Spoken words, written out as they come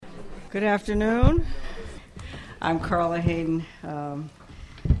Good afternoon. I'm Carla Hayden.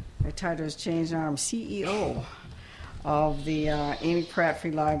 My title has changed now. I'm CEO of the Amy Pratt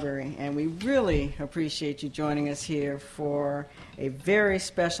Free Library, and we really appreciate you joining us here for a very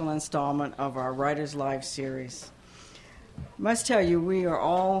special installment of our Writers Live series. I must tell you, we are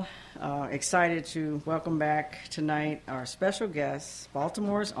all excited to welcome back tonight our special guest,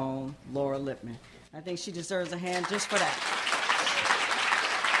 Baltimore's own Laura Lippman. I think she deserves a hand just for that.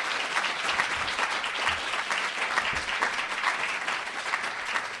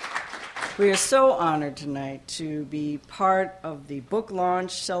 We are so honored tonight to be part of the book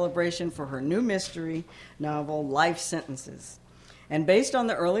launch celebration for her new mystery novel, Life Sentences. And based on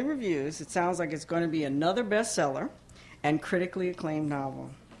the early reviews, it sounds like it's going to be another bestseller and critically acclaimed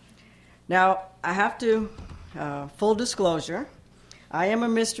novel. Now, I have to, full disclosure, I am a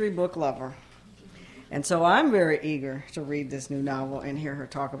mystery book lover. And so I'm very eager to read this new novel and hear her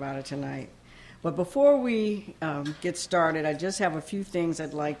talk about it tonight. But before we get started, I just have a few things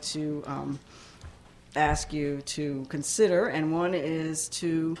I'd like to ask you to consider. And one is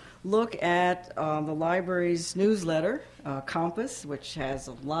to look at the library's newsletter, Compass, which has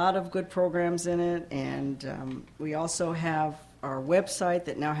a lot of good programs in it. And we also have our website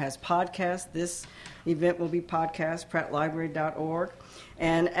that now has podcasts. This event will be podcast, prattlibrary.org.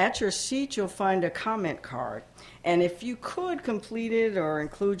 And at your seat, you'll find a comment card. And if you could complete it or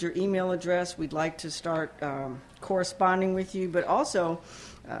include your email address, we'd like to start corresponding with you, but also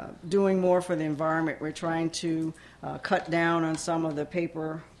doing more for the environment. We're trying to cut down on some of the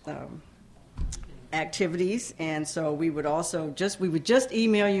paper activities, and so we would just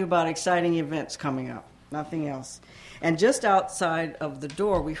email you about exciting events coming up, nothing else. And just outside of the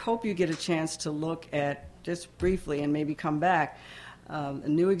door, we hope you get a chance to look at, just briefly and maybe come back, a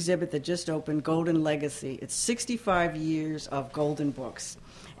new exhibit that just opened, Golden Legacy. It's 65 years of golden books.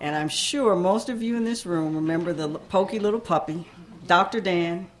 And I'm sure most of you in this room remember the pokey little puppy, Dr.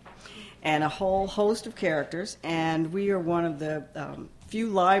 Dan, and a whole host of characters. And we are one of the few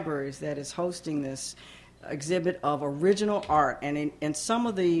libraries that is hosting this exhibit of original art. And in some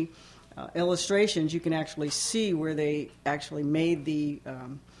of the illustrations, you can actually see where they actually made the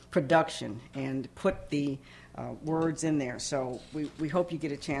production and put the words in there. So we hope you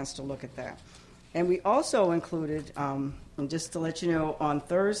get a chance to look at that. And we also included, and just to let you know, on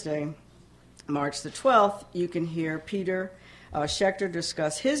Thursday, March the 12th, you can hear Peter Schechter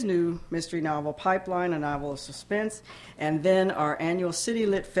discuss his new mystery novel, Pipeline, a novel of suspense, and then our annual City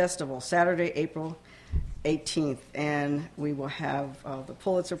Lit Festival, Saturday, April 18th. And we will have the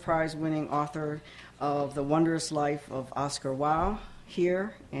Pulitzer Prize-winning author of The Wondrous Life of Oscar Wilde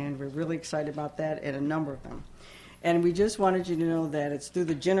here, and we're really excited about that, and a number of them. And we just wanted you to know that it's through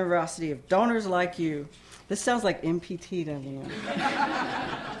the generosity of donors like you. This sounds like MPT, doesn't it?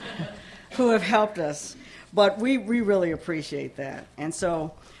 Who have helped us. But we really appreciate that. And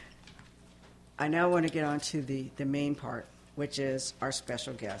so I now want to get on to the main part, which is our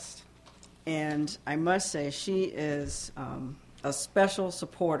special guest. And I must say, she is a special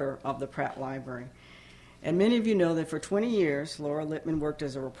supporter of the Pratt Library. And many of you know that for 20 years, Laura Lippman worked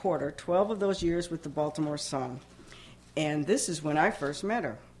as a reporter, 12 of those years with the Baltimore Sun. And this is when I first met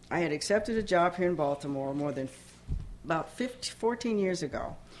her. I had accepted a job here in Baltimore more than about 14 years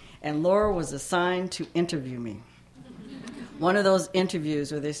ago. And Laura was assigned to interview me. One of those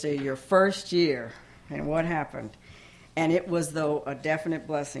interviews where they say, your first year, and what happened? And it was, though, a definite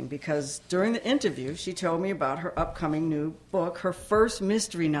blessing, because during the interview, she told me about her upcoming new book, her first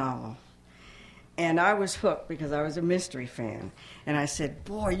mystery novel. And I was hooked because I was a mystery fan. And I said,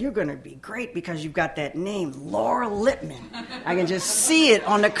 boy, you're going to be great because you've got that name, Laura Lippman. I can just see it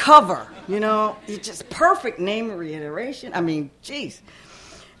on the cover. You know, it's just perfect name reiteration. I mean, geez.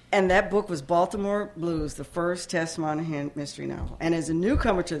 And that book was Baltimore Blues, the first Tess Monahan mystery novel. And as a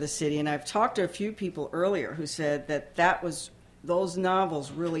newcomer to the city, and I've talked to a few people earlier who said that those novels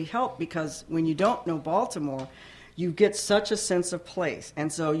really helped, because when you don't know Baltimore, you get such a sense of place.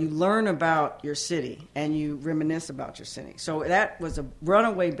 And so you learn about your city and you reminisce about your city. So that was a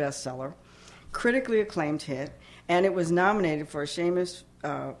runaway bestseller, critically acclaimed hit, and it was nominated for a Shamus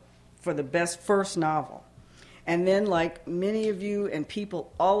for the best first novel. And then, like many of you and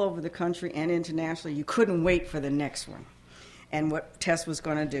people all over the country and internationally, you couldn't wait for the next one and what Tess was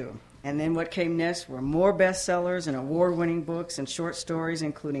going to do. And then what came next were more bestsellers and award-winning books and short stories,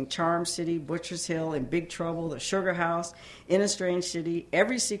 including Charm City, Butcher's Hill, In Big Trouble, The Sugar House, In a Strange City,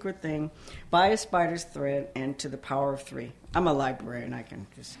 Every Secret Thing, By a Spider's Thread, and To the Power of Three. I'm a librarian. I can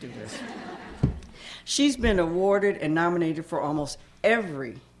just do this. She's been awarded and nominated for almost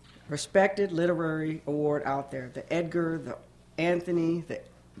every respected literary award out there. The Edgar, the Anthony, the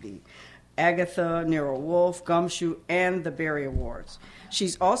the Agatha, Nero Wolfe, Gumshoe, and the Barry Awards.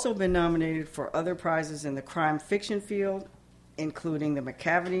 She's also been nominated for other prizes in the crime fiction field, including the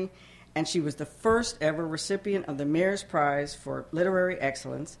McCavity, and she was the first ever recipient of the Mayor's Prize for Literary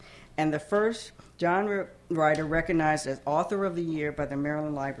Excellence and the first genre writer recognized as Author of the Year by the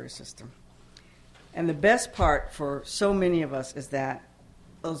Maryland Library System. And the best part for so many of us is that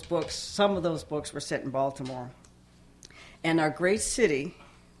those books, some of those books were set in Baltimore. And our great city,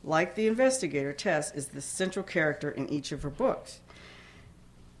 like the investigator, Tess, is the central character in each of her books.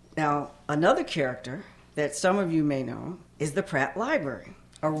 Now, another character that some of you may know is the Pratt Library,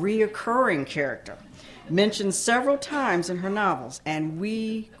 a reoccurring character, mentioned several times in her novels, and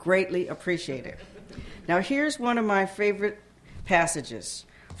we greatly appreciate it. Now, here's one of my favorite passages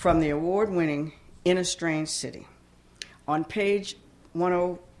from the award-winning In a Strange City. On page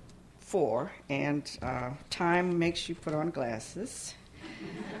 104, and time makes you put on glasses,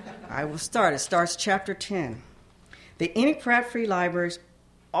 I will start. It starts chapter 10. The Enoch Pratt Free Libraries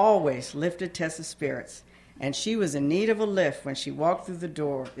always lifted Tessa's spirits, and she was in need of a lift when she walked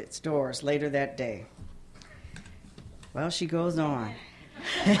through its doors later that day. Well, she goes on.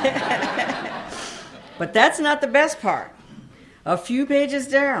 But that's not the best part. A few pages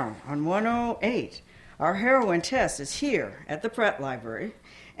down, on 108, our heroine Tess is here at the Pratt Library,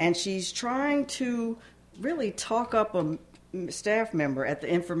 and she's trying to really talk up a staff member at the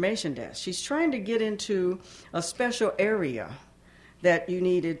information desk. She's trying to get into a special area that you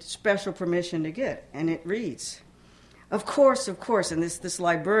needed special permission to get, and it reads, of course, and this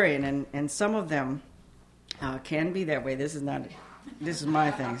librarian, and some of them can be that way. This is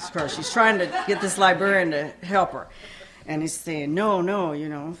my thing. Of course, she's trying to get this librarian to help her. And he's saying, no,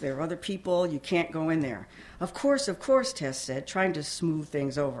 there are other people, you can't go in there. Of course, Tess said, trying to smooth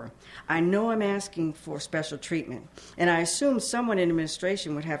things over. I know I'm asking for special treatment, and I assume someone in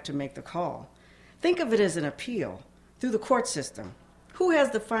administration would have to make the call. Think of it as an appeal through the court system. Who has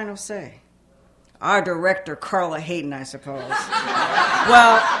the final say? Our director, Carla Hayden, I suppose.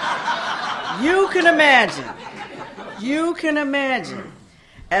 Well, you can imagine,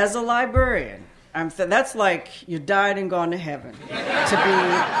 as a librarian, that's like you died and gone to heaven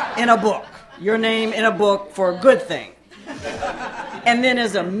to be in a book, your name in a book for a good thing. And then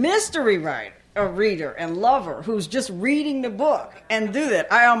as a mystery writer, a reader and lover who's just reading the book and do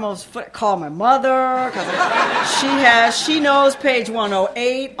that, I almost call my mother because she knows page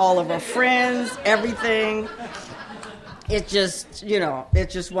 108, all of her friends, everything. It's just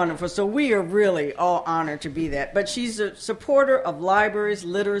wonderful. So we are really all honored to be that. But she's a supporter of libraries,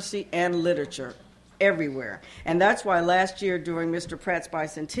 literacy, and literature everywhere. And that's why last year during Mr. Pratt's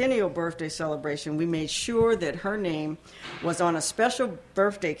bicentennial birthday celebration, we made sure that her name was on a special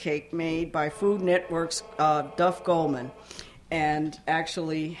birthday cake made by Food Network's Duff Goldman, and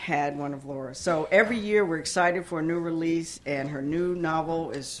actually had one of Laura's. So every year we're excited for a new release, and her new novel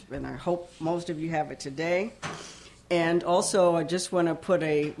is, and I hope most of you have it today. And also, I just want to put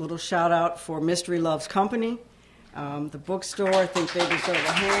a little shout out for Mystery Loves Company, the bookstore. I think they deserve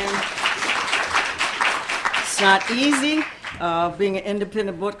a hand. It's not easy being an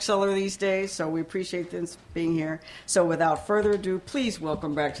independent bookseller these days, so we appreciate them being here. So without further ado, please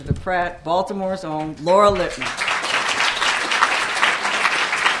welcome back to the Pratt, Baltimore's own Laura Lippman.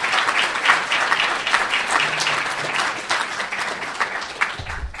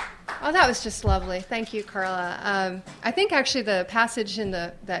 Oh, that was just lovely. Thank you, Carla. I think actually the passage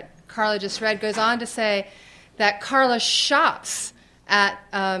that Carla just read goes on to say that Carla shops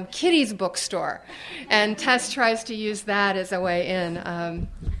at Kitty's bookstore, and Tess tries to use that as a way in.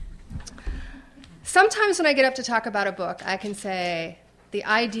 Sometimes when I get up to talk about a book, I can say, the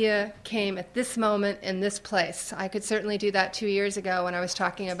idea came at this moment in this place. I could certainly do that 2 years ago when I was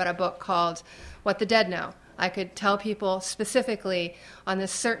talking about a book called What the Dead Know. I could tell people specifically on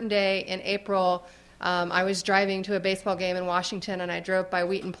this certain day in April, I was driving to a baseball game in Washington, and I drove by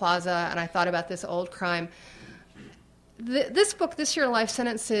Wheaton Plaza, and I thought about this old crime. This book, This Year Life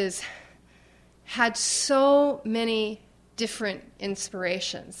Sentences, had so many different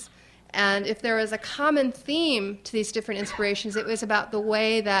inspirations. And if there was a common theme to these different inspirations, it was about the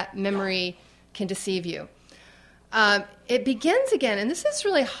way that memory can deceive you. It begins again, and this is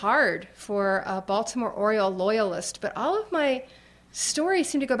really hard for a Baltimore Oriole loyalist, but all of my stories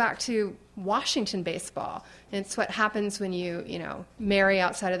seem to go back to Washington baseball. And it's what happens when you marry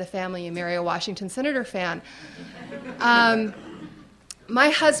outside of the family. You marry a Washington Senator fan. My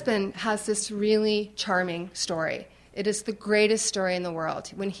husband has this really charming story. It is the greatest story in the world.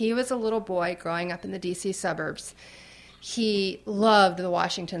 When he was a little boy growing up in the D.C. suburbs, he loved the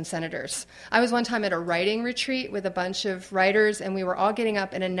Washington Senators. I was one time at a writing retreat with a bunch of writers, and we were all getting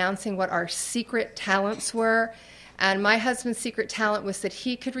up and announcing what our secret talents were. And my husband's secret talent was that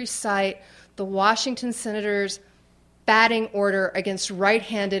he could recite the Washington Senators' batting order against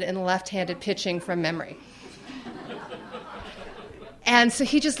right-handed and left-handed pitching from memory. And so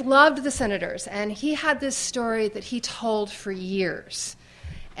he just loved the Senators, and he had this story that he told for years.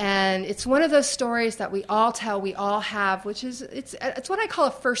 And it's one of those stories that we all tell, we all have, which is, it's what I call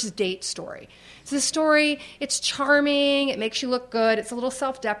a first date story. It's a story, it's charming, it makes you look good, it's a little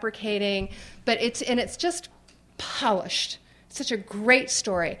self-deprecating, but it's just polished. It's such a great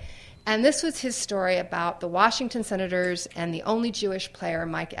story. And this was his story about the Washington Senators and the only Jewish player,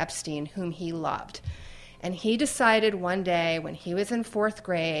 Mike Epstein, whom he loved. And he decided one day when he was in 4th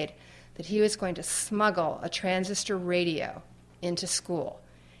grade that he was going to smuggle a transistor radio into school.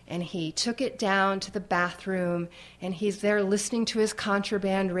 And he took it down to the bathroom, and he's there listening to his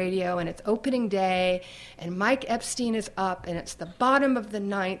contraband radio, and it's opening day, and Mike Epstein is up, and it's the bottom of the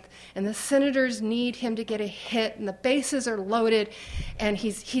 9th, and the Senators need him to get a hit, and the bases are loaded, and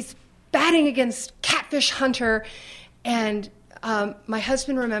he's batting against Catfish Hunter, and my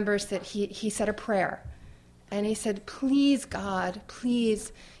husband remembers that he said a prayer, and he said, "Please, God,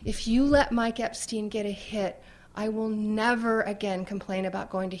 please, if you let Mike Epstein get a hit, I will never again complain about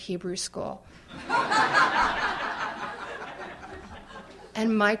going to Hebrew school."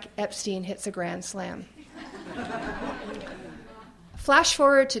 And Mike Epstein hits a grand slam. Flash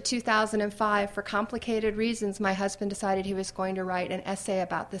forward to 2005. For complicated reasons, my husband decided he was going to write an essay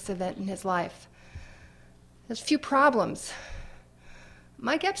about this event in his life. There's a few problems.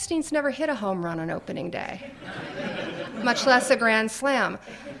 Mike Epstein's never hit a home run on opening day, much less a grand slam.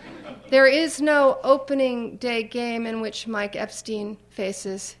 There is no opening day game in which Mike Epstein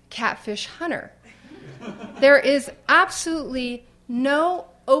faces Catfish Hunter. There is absolutely no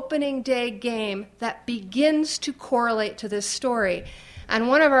opening day game that begins to correlate to this story. And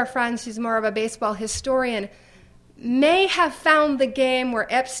one of our friends, who's more of a baseball historian, may have found the game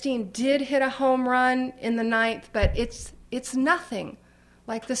where Epstein did hit a home run in the 9th, but it's nothing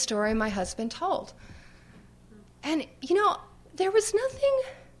like the story my husband told. And, there was nothing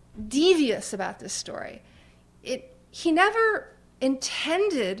devious about this story. He never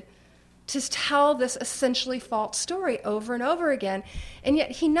intended to tell this essentially false story over and over again, and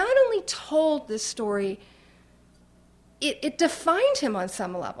yet he not only told this story, it defined him on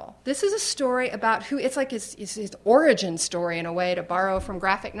some level. This is a story about who, it's like his origin story in a way, to borrow from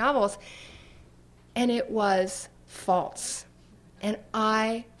graphic novels, and it was false. And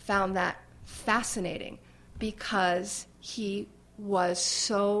I found that fascinating because he was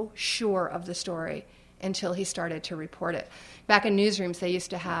so sure of the story until he started to report it. Back in newsrooms, they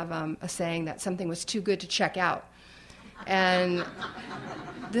used to have a saying that something was too good to check out. And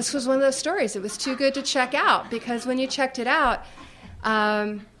this was one of those stories. It was too good to check out because when you checked it out,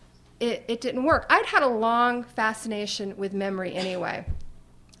 it didn't work. I'd had a long fascination with memory anyway.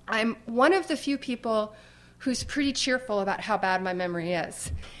 I'm one of the few people who's pretty cheerful about how bad my memory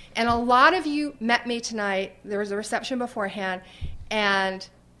is. And a lot of you met me tonight. There was a reception beforehand, and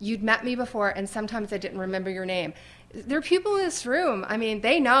you'd met me before, and sometimes I didn't remember your name. There are people in this room,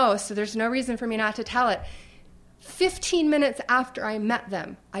 they know, so there's no reason for me not to tell it. 15 minutes after I met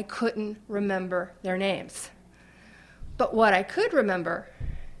them, I couldn't remember their names. But what I could remember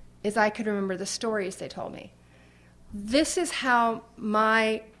is I could remember the stories they told me. This is how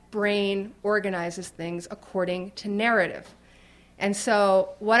my brain organizes things according to narrative. And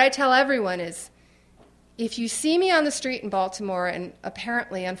so what I tell everyone is, if you see me on the street in Baltimore, and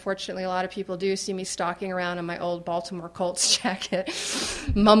apparently, unfortunately, a lot of people do see me stalking around in my old Baltimore Colts jacket,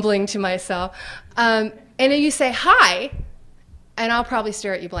 mumbling to myself, and then you say, "Hi," and I'll probably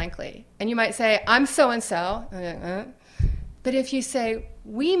stare at you blankly. And you might say, "I'm so-and-so." But if you say,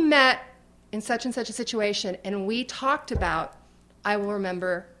 "We met in such and such a situation, and we talked about," I will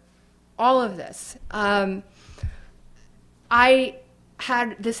remember all of this. I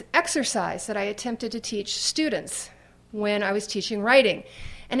had this exercise that I attempted to teach students when I was teaching writing.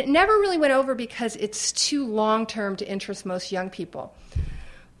 And it never really went over because it's too long-term to interest most young people.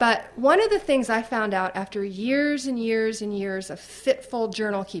 But one of the things I found out after years and years and years of fitful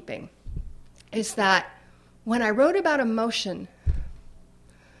journal keeping is that when I wrote about emotion,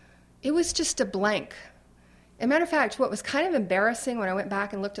 it was just a blank. As a matter of fact, what was kind of embarrassing when I went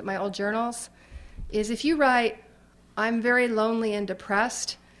back and looked at my old journals is if you write, "I'm very lonely and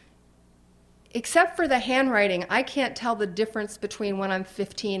depressed," except for the handwriting, I can't tell the difference between when I'm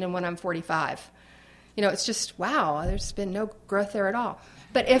 15 and when I'm 45. It's just, wow, there's been no growth there at all.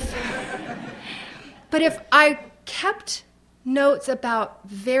 But if I kept notes about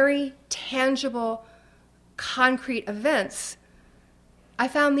very tangible, concrete events, I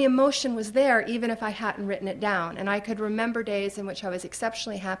found the emotion was there even if I hadn't written it down. And I could remember days in which I was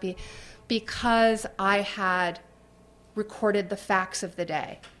exceptionally happy because I had recorded the facts of the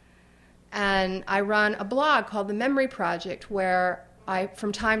day. And I run a blog called The Memory Project where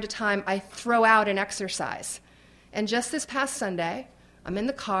from time to time, I throw out an exercise. And just this past Sunday, I'm in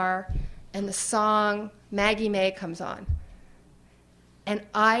the car, and the song Maggie May comes on. And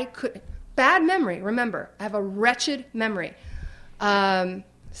bad memory, remember, I have a wretched memory.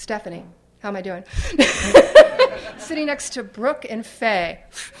 Stephanie, how am I doing? Sitting next to Brooke and Faye.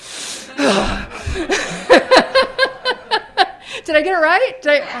 Did I get it right?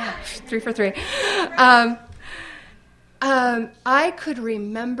 3 for 3. I could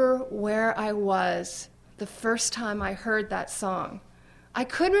remember where I was the first time I heard that song. I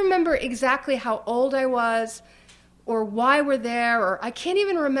couldn't remember exactly how old I was or why we're there, or I can't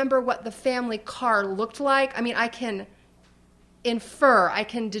even remember what the family car looked like. I mean, I can infer, I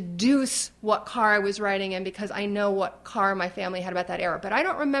can deduce what car I was riding in because I know what car my family had about that era. But I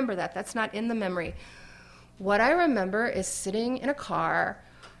don't remember that. That's not in the memory. What I remember is sitting in a car,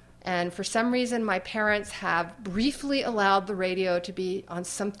 and for some reason my parents have briefly allowed the radio to be on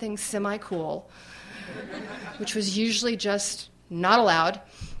something semi-cool, which was usually just not allowed.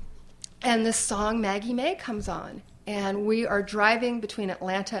 And this song, Maggie May, comes on. And we are driving between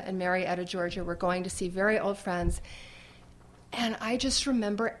Atlanta and Marietta, Georgia. We're going to see very old friends. And I just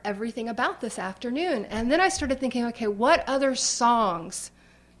remember everything about this afternoon. And then I started thinking, okay, what other songs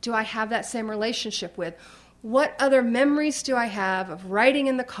do I have that same relationship with? What other memories do I have of riding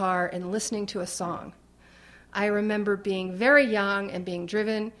in the car and listening to a song? I remember being very young and being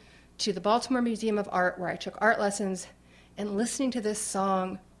driven to the Baltimore Museum of Art, where I took art lessons, and listening to this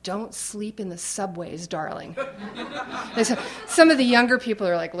song, "Don't Sleep in the Subways, Darling." Some of the younger people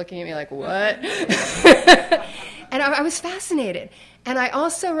are like looking at me like, what? And I was fascinated. And I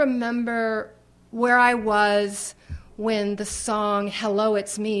also remember where I was when the song "Hello,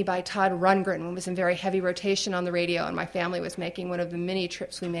 It's Me" by Todd Rundgren was in very heavy rotation on the radio, and my family was making one of the many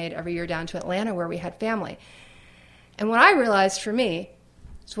trips we made every year down to Atlanta where we had family. And what I realized for me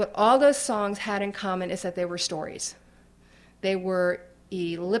is what all those songs had in common is that they were stories. They were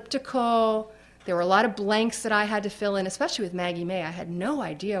elliptical. There were a lot of blanks that I had to fill in, especially with Maggie May. I had no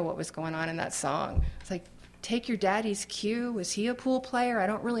idea what was going on in that song. It's like, take your daddy's cue. Was he a pool player? I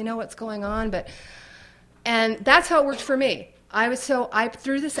don't really know what's going on, and that's how it worked for me. I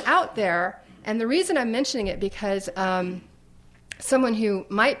threw this out there, and the reason I'm mentioning it because someone who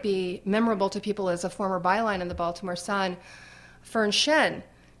might be memorable to people as a former byline in the Baltimore Sun, Fern Shen,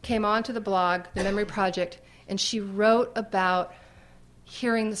 came onto the blog, The Memory Project, and she wrote about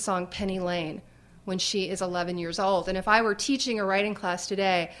hearing the song Penny Lane when she is 11 years old. And if I were teaching a writing class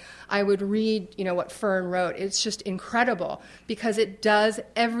today, I would read, what Fern wrote. It's just incredible because it does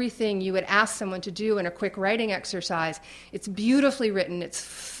everything you would ask someone to do in a quick writing exercise. It's beautifully written. It's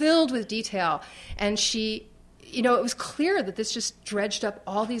filled with detail. And she, it was clear that this just dredged up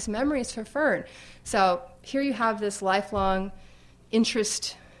all these memories for Fern. So here you have this lifelong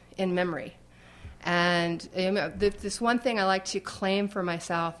interest in memory. And this one thing I like to claim for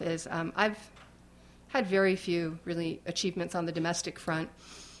myself is I've had very few really achievements on the domestic front,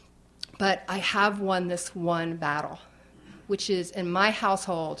 but I have won this one battle, which is in my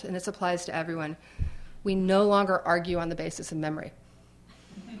household, and this applies to everyone, we no longer argue on the basis of memory.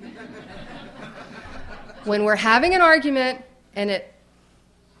 When we're having an argument and it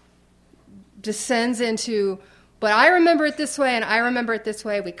descends into, but I remember it this way and I remember it this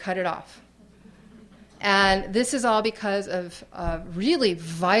way, we cut it off. And this is all because of a really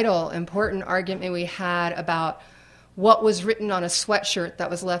vital, important argument we had about what was written on a sweatshirt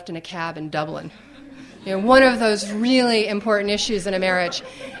that was left in a cab in Dublin. One of those really important issues in a marriage.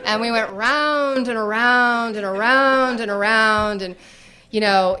 And we went round and around and around and around. And,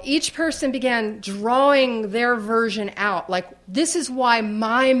 each person began drawing their version out. Like, this is why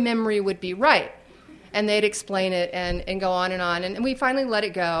my memory would be right. And they'd explain it and go on. And we finally let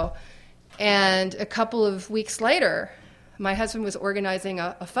it go. And a couple of weeks later, my husband was organizing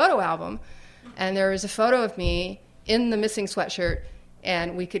a photo album, and there was a photo of me in the missing sweatshirt,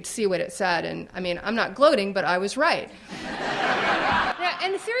 and we could see what it said. And, I'm not gloating, but I was right.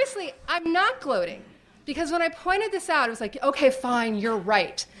 And seriously, I'm not gloating, because when I pointed this out, it was like, okay, fine, you're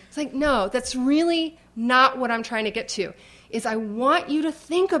right. It's like, no, that's really not what I'm trying to get to, is I want you to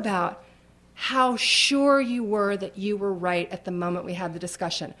think about how sure you were that you were right at the moment we had the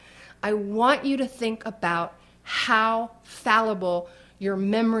discussion. I want you to think about how fallible your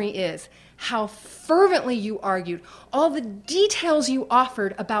memory is, how fervently you argued, all the details you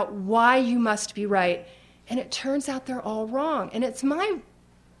offered about why you must be right, and it turns out they're all wrong. And it's my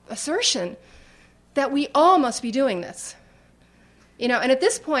assertion that we all must be doing this. And at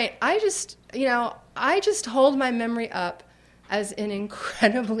this point, I just hold my memory up as an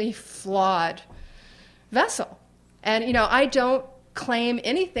incredibly flawed vessel. And, I don't claim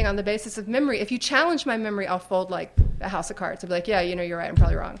anything on the basis of memory. If you challenge my memory, I'll fold like a house of cards. I'll be like, yeah, you're right, I'm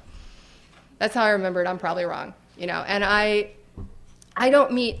probably wrong. That's how I remember it, I'm probably wrong. And I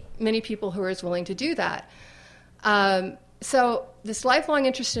don't meet many people who are as willing to do that. So this lifelong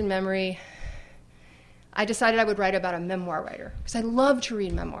interest in memory, I decided I would write about a memoir writer because I love to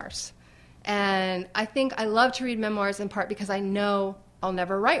read memoirs. And I think I love to read memoirs in part because I know I'll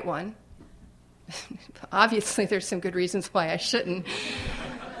never write one. Obviously, there's some good reasons why I shouldn't.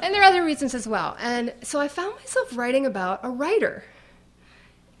 And there are other reasons as well. And so I found myself writing about a writer.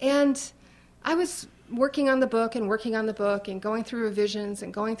 And I was working on the book and going through revisions.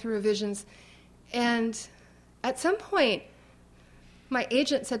 And at some point, my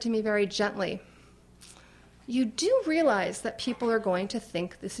agent said to me very gently, you do realize that people are going to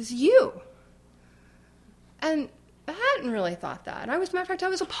think this is you. And I hadn't really thought that. Matter of fact, I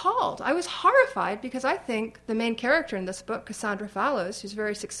was appalled. I was horrified because I think the main character in this book, Cassandra Fallows, who's a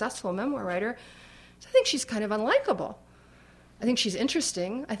very successful memoir writer, I think she's kind of unlikable. I think she's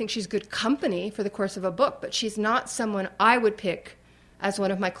interesting. I think she's good company for the course of a book, but she's not someone I would pick as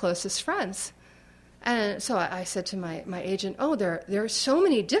one of my closest friends. And so I said to my agent, there are so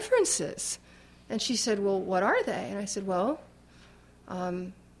many differences. And she said, well, what are they? And I said, well,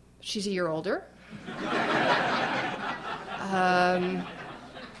 she's a year older.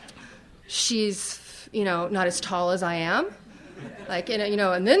 She's, not as tall as I am.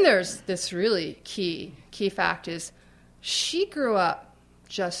 And then there's this really key fact is she grew up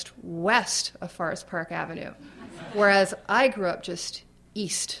just west of Forest Park Avenue, whereas I grew up just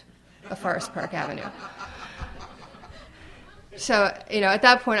east of Forest Park Avenue. So, at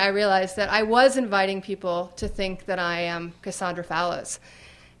that point I realized that I was inviting people to think that I am Cassandra Fallows.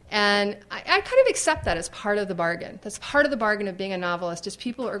 And I kind of accept that as part of the bargain. That's part of the bargain of being a novelist, is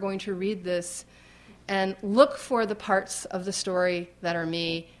people are going to read this and look for the parts of the story that are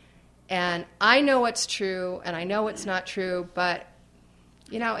me. And I know what's true, and I know what's not true, but,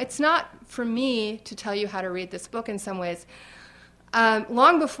 it's not for me to tell you how to read this book in some ways.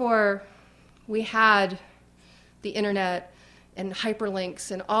 Long before we had the internet and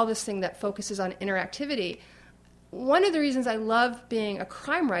hyperlinks and all this thing that focuses on interactivity, one of the reasons I love being a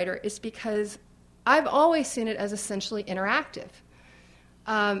crime writer is because I've always seen it as essentially interactive.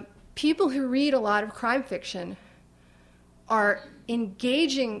 People who read a lot of crime fiction are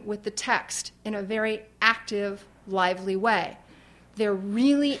engaging with the text in a very active, lively way. They're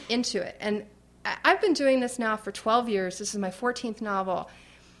really into it. And I've been doing this now for 12 years. This is my 14th novel.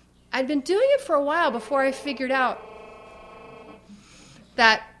 I'd been doing it for a while before I figured out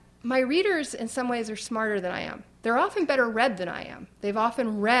that my readers in some ways are smarter than I am. They're often better read than I am. They've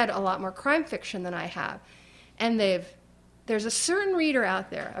often read a lot more crime fiction than I have. And there's a certain reader out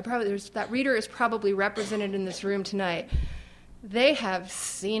there, that reader is probably represented in this room tonight. They have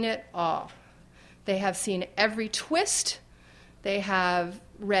seen it all. They have seen every twist. They have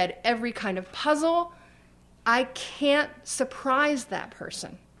read every kind of puzzle. I can't surprise that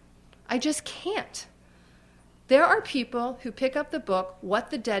person. I just can't. There are people who pick up the book,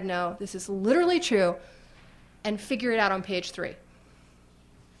 What the Dead Know, this is literally true, and figure it out on page 3.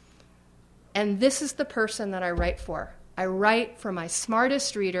 And this is the person that I write for. I write for my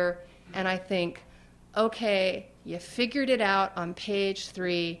smartest reader, and I think, okay, you figured it out on page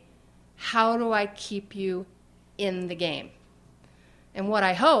 3. How do I keep you in the game? And what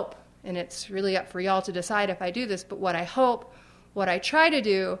I hope, and it's really up for y'all to decide if I do this, but what I try to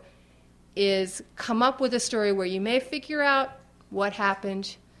do is come up with a story where you may figure out what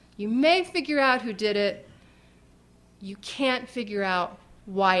happened, you may figure out who did it, you can't figure out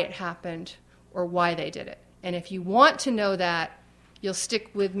why it happened or why they did it. And if you want to know that, you'll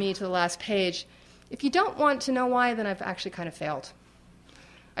stick with me to the last page. If you don't want to know why, then I've actually kind of failed.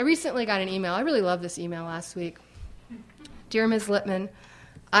 I recently got an email. I really love this email last week. Dear Ms. Lippman,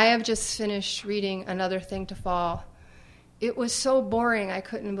 I have just finished reading Another Thing to Fall. It was so boring I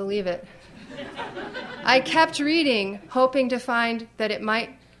couldn't believe it. I kept reading, hoping to find that it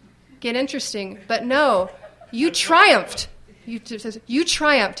might get interesting, but no, you triumphed. You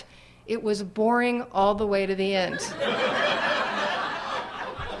triumphed. It was boring all the way to the end.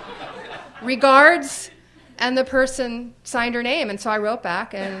 Regards, And the person signed her name, and so I wrote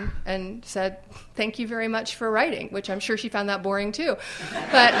back and said, "Thank you very much for writing," which I'm sure she found that boring too.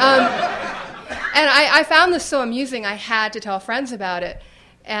 But and I found this so amusing, I had to tell friends about it.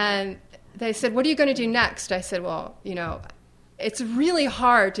 And they said, "What are you going to do next?" I said, "Well, it's really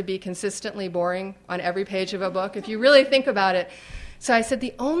hard to be consistently boring on every page of a book if you really think about it." So I said,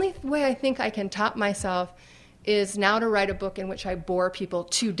 the only way I think I can top myself is now to write a book in which I bore people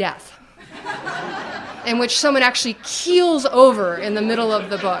to death, in which someone actually keels over in the middle of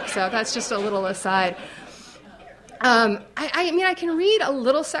the book. So that's just a little aside. I can read a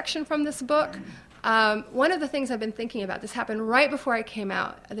little section from this book. One of the things I've been thinking about, this happened right before I came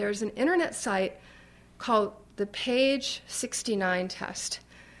out. There's an internet site called the Page 69 Test.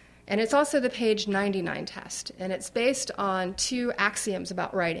 And it's also the Page 99 Test. And it's based on two axioms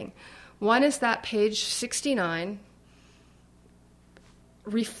about writing. One is that page 69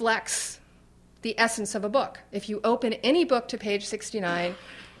 reflects the essence of a book. If you open any book to page 69,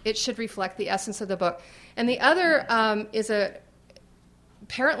 it should reflect the essence of the book. And the other is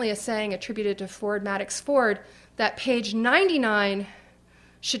apparently a saying attributed to Ford Madox Ford, that page 99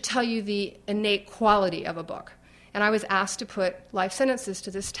 should tell you the innate quality of a book. And I was asked to put life sentences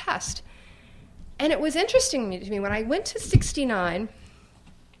to this test. And it was interesting to me, when I went to 69,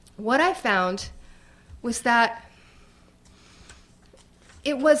 what I found was that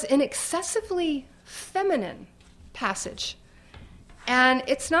it was an excessively feminine passage. And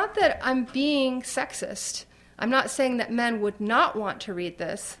it's not that I'm being sexist. I'm not saying that men would not want to read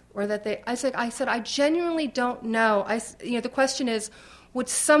this, or that I said, I genuinely don't know. The question is, would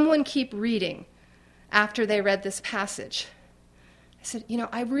someone keep reading after they read this passage? I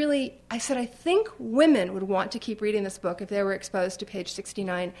said, I think women would want to keep reading this book if they were exposed to page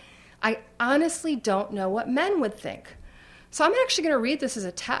 69. I honestly don't know what men would think. So I'm actually going to read this as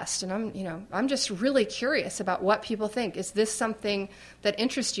a test, and I'm just really curious about what people think. Is this something that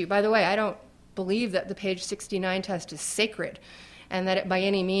interests you? By the way, I don't believe that the page 69 test is sacred and that it by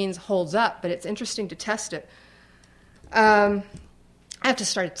any means holds up, but it's interesting to test it. I have to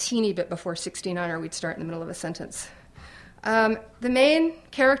start a teeny bit before 69, or we'd start in the middle of a sentence. The main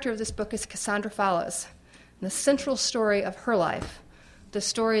character of this book is Cassandra Fallows, and the central story of her life, the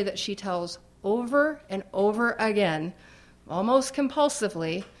story that she tells over and over again, almost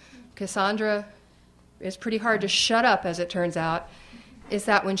compulsively. Cassandra is pretty hard to shut up, as it turns out, is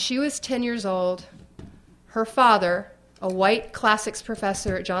that when she was 10 years old, her father, a white classics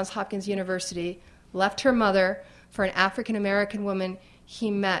professor at Johns Hopkins University, left her mother for an African-American woman he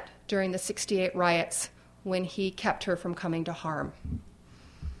met during the '68 riots when he kept her from coming to harm.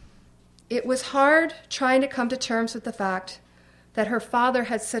 It was hard trying to come to terms with the fact that her father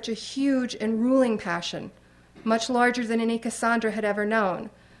had such a huge and ruling passion, much larger than any Cassandra had ever known.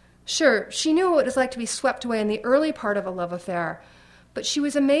 Sure, she knew what it was like to be swept away in the early part of a love affair, but she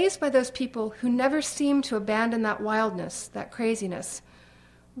was amazed by those people who never seemed to abandon that wildness, that craziness.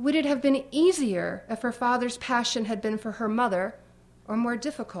 Would it have been easier if her father's passion had been for her mother, or more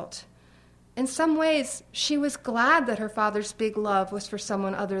difficult? In some ways, she was glad that her father's big love was for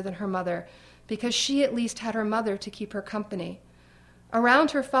someone other than her mother, because she at least had her mother to keep her company.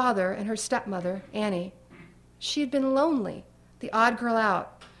 Around her father and her stepmother, Annie, she had been lonely, the odd girl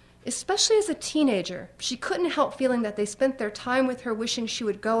out. Especially as a teenager, she couldn't help feeling that they spent their time with her wishing she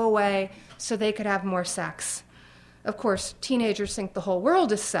would go away so they could have more sex. Of course, teenagers think the whole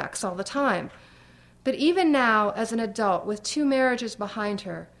world is sex all the time. But even now, as an adult with 2 marriages behind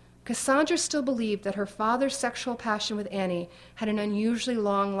her, Cassandra still believed that her father's sexual passion with Annie had an unusually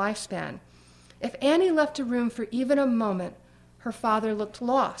long lifespan. If Annie left a room for even a moment, her father looked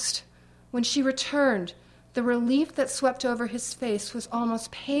lost. When she returned, the relief that swept over his face was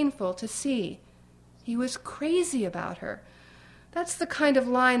almost painful to see. He was crazy about her. That's the kind of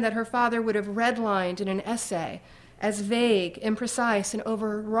line that her father would have redlined in an essay, as vague, imprecise, and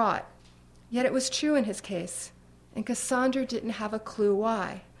overwrought. Yet it was true in his case, and Cassandra didn't have a clue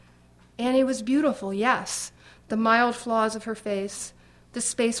why. Annie was beautiful, yes. The mild flaws of her face, the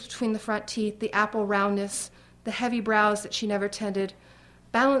space between the front teeth, the apple roundness, the heavy brows that she never tended,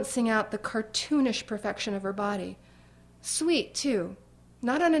 balancing out the cartoonish perfection of her body. Sweet, too,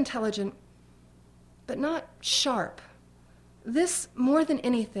 not unintelligent, but not sharp. This, more than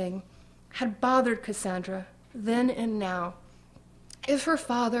anything, had bothered Cassandra then and now. If her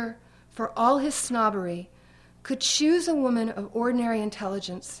father, for all his snobbery, could choose a woman of ordinary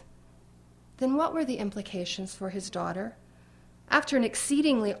intelligence, then what were the implications for his daughter? After an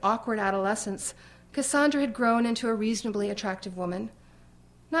exceedingly awkward adolescence, Cassandra had grown into a reasonably attractive woman.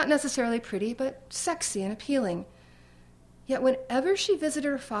 Not necessarily pretty, but sexy and appealing. Yet whenever she visited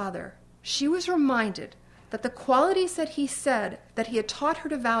her father, she was reminded that the qualities that he said that he had taught her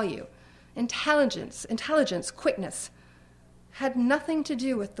to value, intelligence, quickness, had nothing to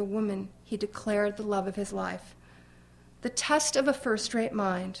do with the woman he declared the love of his life. The test of a first-rate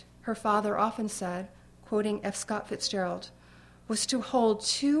mind, her father often said, quoting F. Scott Fitzgerald, was to hold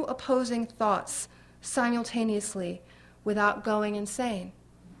two opposing thoughts simultaneously without going insane.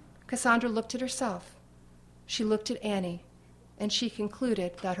 Cassandra looked at herself. She looked at Annie, and she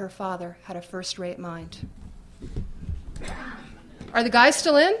concluded that her father had a first-rate mind. Are the guys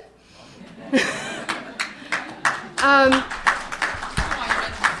still in?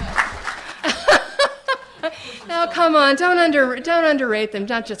 No, come on, don't underrate them,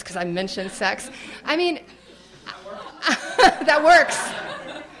 not just because I mentioned sex. I mean, that works.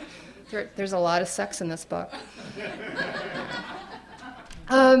 There's a lot of sex in this book.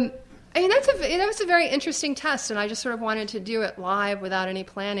 I mean, that was a very interesting test, and I just sort of wanted to do it live without any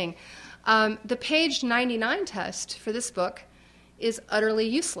planning. The page 99 test for this book is utterly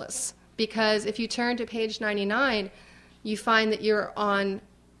useless, because if you turn to page 99, you find that you're on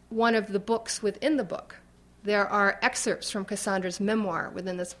one of the books within the book. There are excerpts from Cassandra's memoir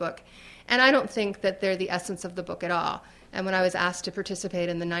within this book, and I don't think that they're the essence of the book at all. And when I was asked to participate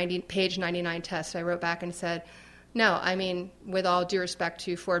in the page 99 test, I wrote back and said, no, I mean, with all due respect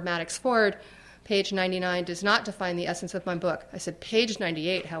to Ford Madox Ford, page 99 does not define the essence of my book. I said, page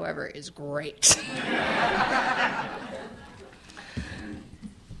 98, however, is great.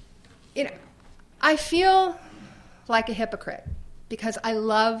 I feel like a hypocrite because I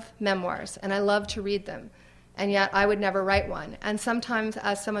love memoirs and I love to read them, and yet I would never write one. And sometimes,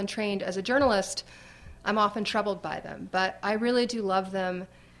 as someone trained as a journalist, I'm often troubled by them. But I really do love them,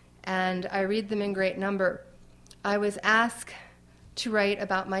 and I read them in great number. I was asked to write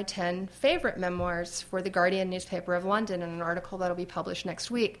about my 10 favorite memoirs for the Guardian newspaper of London in an article that will be published next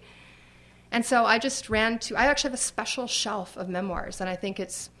week. And so I just I actually have a special shelf of memoirs, and I think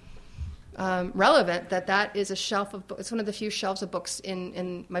it's relevant that is a shelf of books. It's one of the few shelves of books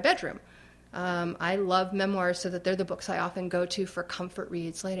in my bedroom. I love memoirs so that they're the books I often go to for comfort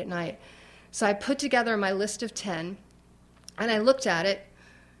reads late at night. So I put together my list of 10, and I looked at it,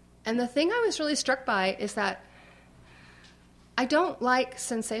 and the thing I was really struck by is that I don't like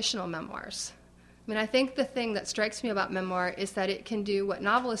sensational memoirs. I mean, I think the thing that strikes me about memoir is that it can do what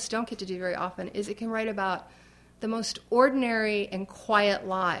novelists don't get to do very often, is it can write about the most ordinary and quiet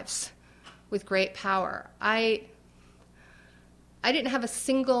lives with great power. I didn't have a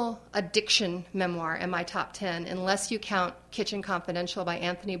single addiction memoir in my top 10, unless you count Kitchen Confidential by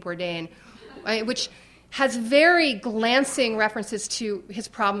Anthony Bourdain, which has very glancing references to his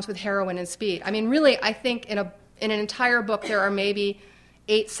problems with heroin and speed. I mean, really, I think in an entire book there are maybe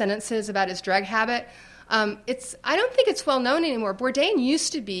 8 sentences about his drug habit. I don't think it's well known anymore. Bourdain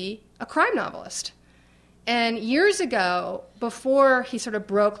used to be a crime novelist. And years ago, before he sort of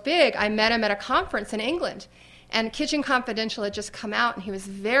broke big, I met him at a conference in England. And Kitchen Confidential had just come out, and he was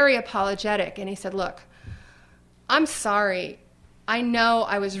very apologetic. And he said, look, I'm sorry. I know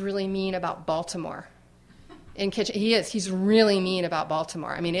I was really mean about Baltimore. In Kitchen, he's really mean about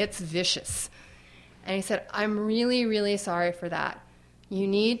Baltimore. I mean, it's vicious. And he said, I'm really, really sorry for that. You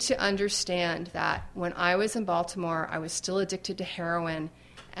need to understand that when I was in Baltimore, I was still addicted to heroin,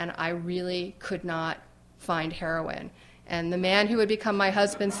 and I really could not find heroin. And the man who would become my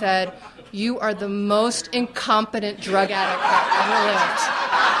husband said, you are the most incompetent drug addict that ever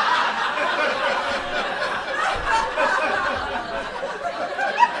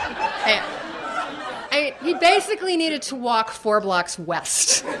lived. He basically needed to walk 4 blocks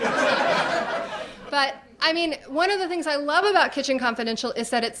west. But, I mean, one of the things I love about Kitchen Confidential is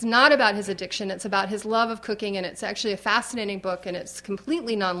that it's not about his addiction. It's about his love of cooking, and it's actually a fascinating book, and it's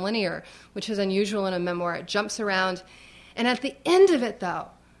completely nonlinear, which is unusual in a memoir. It jumps around. And at the end of it, though,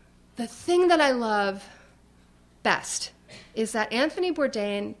 the thing that I love best is that Anthony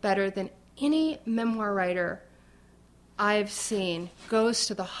Bourdain, better than any memoir writer I've seen, goes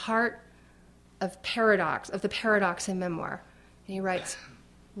to the heart of the paradox in memoir. And he writes,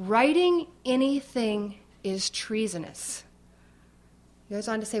 writing anything is treasonous. He goes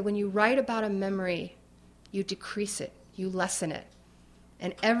on to say, when you write about a memory, you decrease it, you lessen it.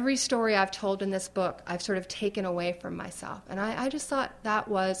 And every story I've told in this book, I've sort of taken away from myself. And I just thought that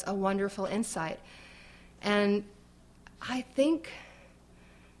was a wonderful insight. And I think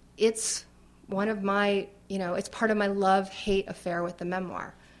it's one of my, it's part of my love-hate affair with the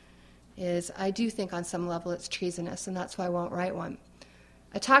memoir, is I do think on some level it's treasonous, and that's why I won't write one.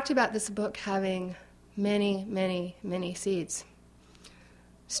 I talked about this book having many, many, many seeds.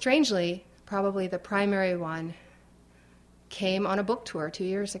 Strangely, probably the primary one came on a book tour 2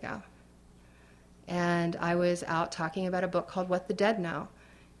 years ago. And I was out talking about a book called What the Dead Know.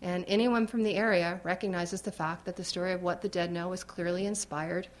 And anyone from the area recognizes the fact that the story of What the Dead Know was clearly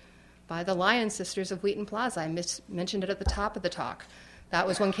inspired by the Lyon sisters of Wheaton Plaza. I mentioned it at the top of the talk. That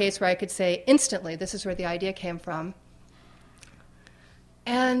was one case where I could say instantly, this is where the idea came from.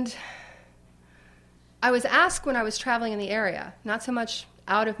 And I was asked when I was traveling in the area, not so much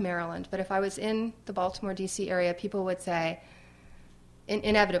out of Maryland, but if I was in the Baltimore, D.C. area, people would say,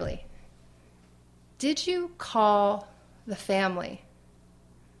 inevitably, did you call the family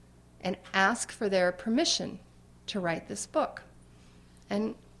and ask for their permission to write this book?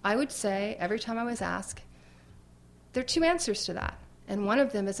 And I would say, every time I was asked, there are two answers to that. And one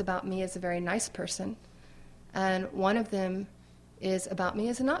of them is about me as a very nice person, and one of them is about me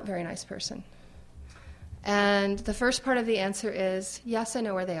as a not very nice person. And the first part of the answer is, yes, I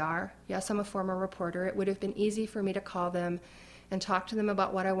know where they are. Yes, I'm a former reporter. It would have been easy for me to call them and talk to them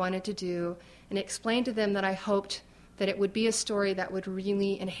about what I wanted to do and explain to them that I hoped that it would be a story that would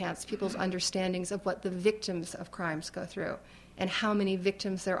really enhance people's understandings of what the victims of crimes go through and how many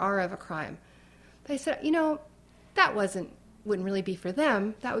victims there are of a crime. But I said, that wouldn't really be for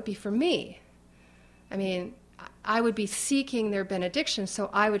them. That would be for me. I mean, I would be seeking their benediction so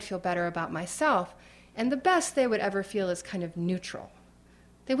I would feel better about myself. And the best they would ever feel is kind of neutral.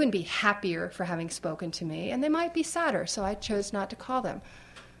 They wouldn't be happier for having spoken to me, and they might be sadder, so I chose not to call them.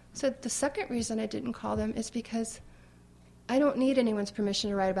 So the second reason I didn't call them is because I don't need anyone's permission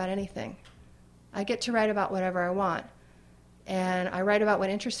to write about anything. I get to write about whatever I want. And I write about what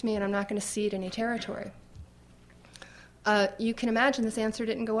interests me, and I'm not going to cede any territory. You can imagine this answer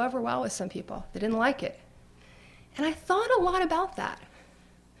didn't go over well with some people. They didn't like it. And I thought a lot about that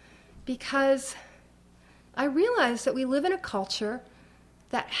because I realized that we live in a culture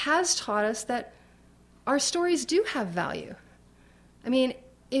that has taught us that our stories do have value. I mean,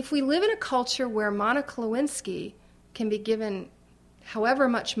 if we live in a culture where Monica Lewinsky can be given however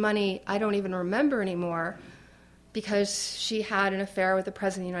much money, I don't even remember anymore, because she had an affair with the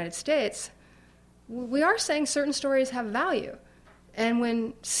President of the United States, we are saying certain stories have value. And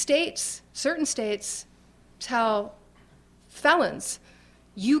when certain states tell felons,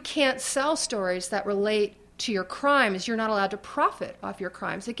 you can't sell stories that relate to your crimes, you're not allowed to profit off your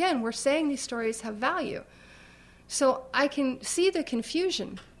crimes. Again, we're saying these stories have value. So I can see the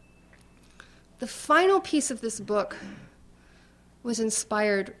confusion. The final piece of this book was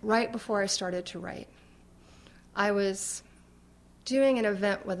inspired right before I started to write. I was doing an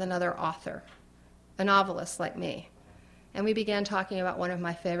event with another author, a novelist like me, and we began talking about one of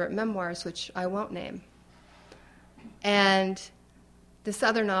my favorite memoirs, which I won't name. And this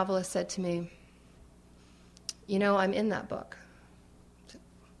other novelist said to me, I'm in that book. I said,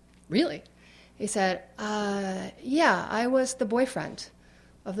 really? He said, yeah, I was the boyfriend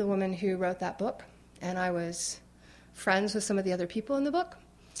of the woman who wrote that book, and I was friends with some of the other people in the book,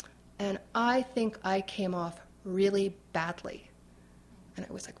 and I think I came off really badly. And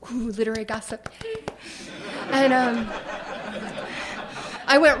I was like, ooh, literary gossip. And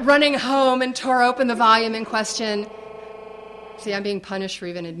I went running home and tore open the volume in question. See, I'm being punished for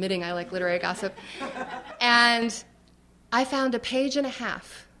even admitting I like literary gossip. And I found a page and a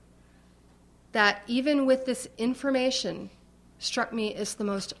half that, even with this information, struck me as the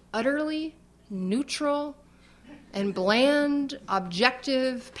most utterly neutral and bland,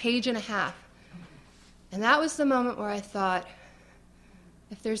 objective page and a half. And that was the moment where I thought,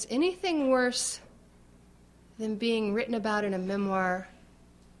 if there's anything worse than being written about in a memoir,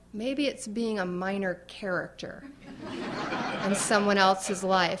 maybe it's being a minor character in someone else's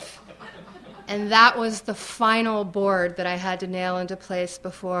life. And that was the final board that I had to nail into place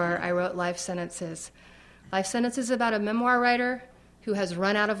before I wrote Life Sentences. Life Sentences is about a memoir writer who has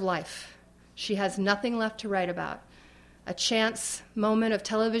run out of life. She has nothing left to write about. A chance moment of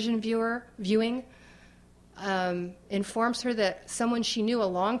television viewing informs her that someone she knew a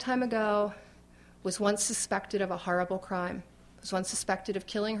long time ago was once suspected of a horrible crime, was once suspected of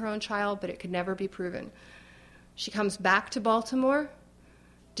killing her own child, but it could never be proven. She comes back to Baltimore,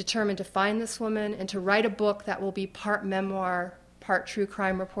 determined to find this woman and to write a book that will be part memoir, part true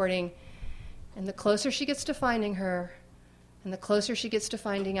crime reporting. And the closer she gets to finding her, and the closer she gets to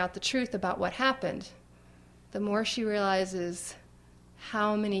finding out the truth about what happened, the more she realizes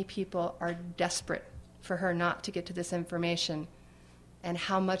how many people are desperate for her not to get to this information, and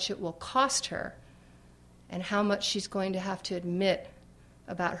how much it will cost her, and how much she's going to have to admit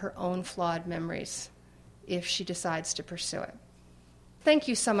about her own flawed memories if she decides to pursue it. Thank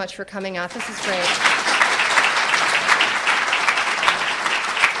you so much for coming out. This is great.